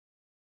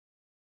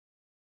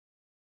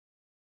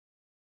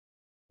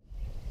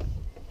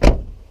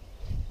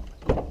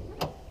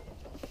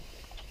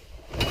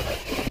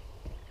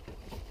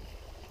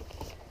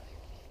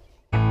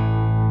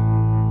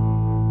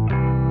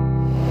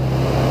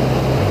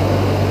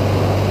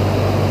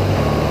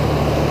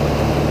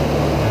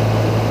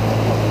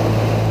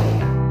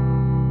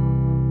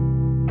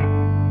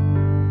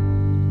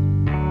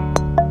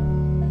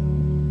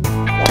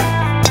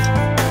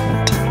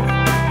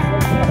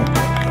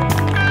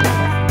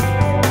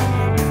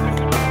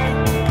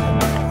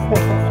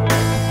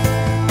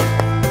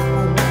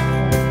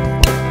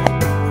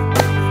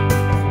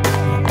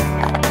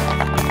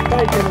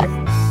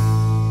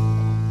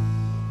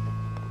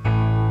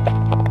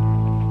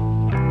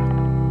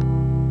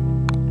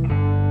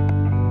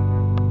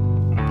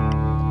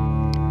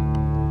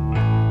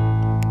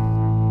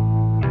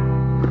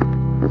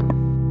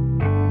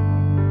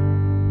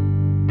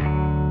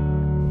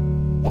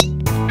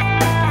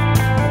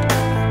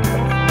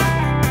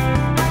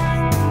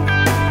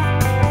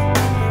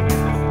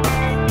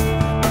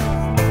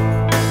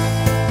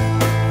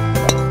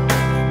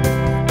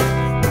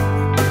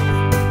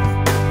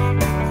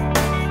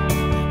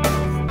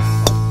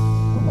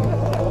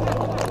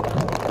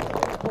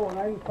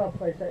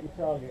Halfway set your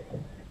target.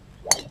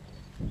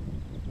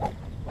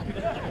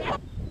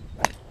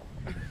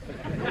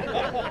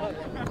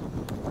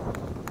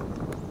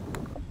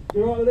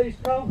 You alright with these,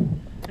 Carl?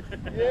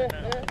 Yeah.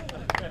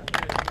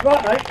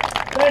 Right, mate.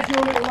 There's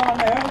your little line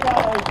there. How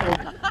about those two?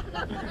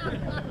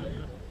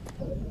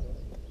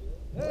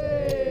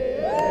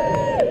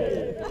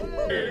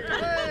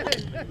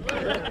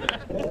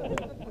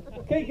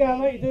 Keep going,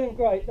 mate. You're doing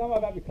great. Don't worry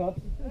about your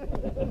clubs.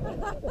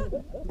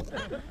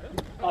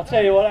 I'll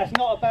tell you what, that's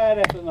not a bad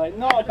effort, mate.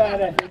 Not a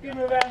bad effort. Give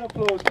me a round of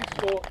applause. Good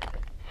sport.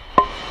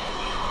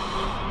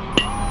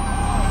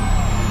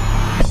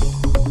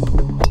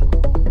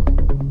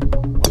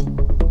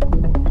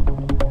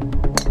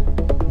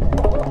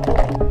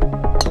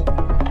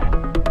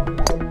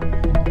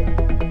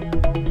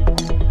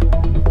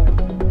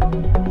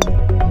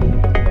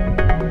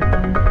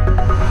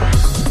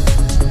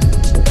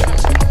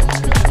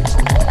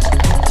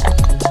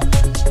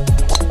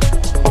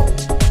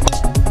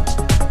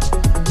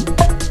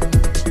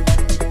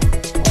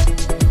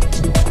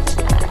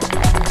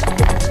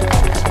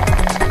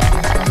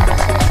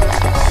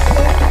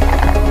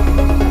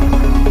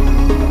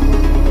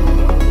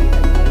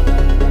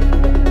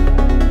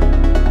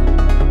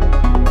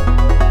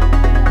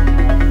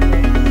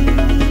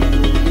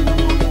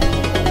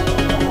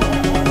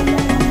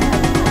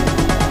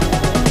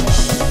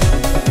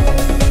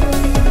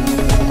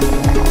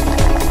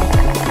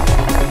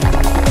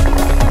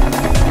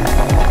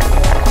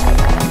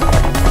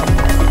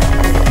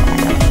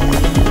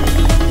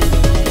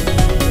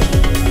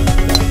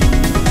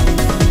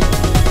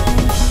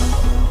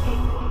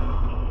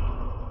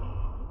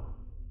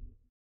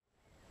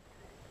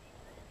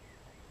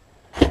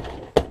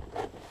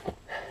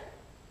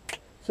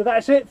 So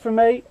that's it from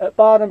me at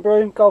Barnham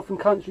Broom Golf and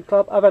Country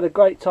Club. I've had a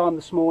great time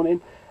this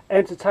morning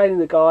entertaining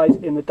the guys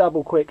in the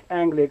Double Quick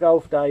Anglia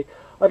Golf Day.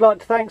 I'd like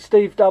to thank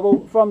Steve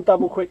Double from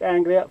Double Quick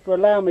Anglia for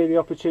allowing me the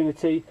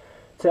opportunity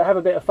to have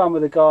a bit of fun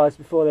with the guys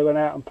before they went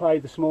out and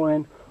played this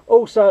morning.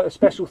 Also a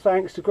special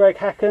thanks to Greg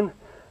Hacon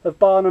of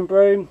Barnham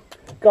Broom.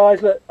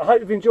 Guys, look, I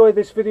hope you've enjoyed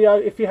this video.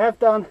 If you have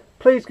done,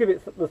 please give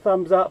it the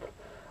thumbs up,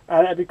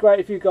 and it'd be great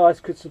if you guys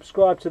could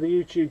subscribe to the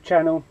YouTube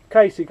channel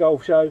Casey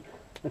Golf Show.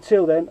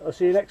 Until then, I'll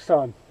see you next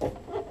time.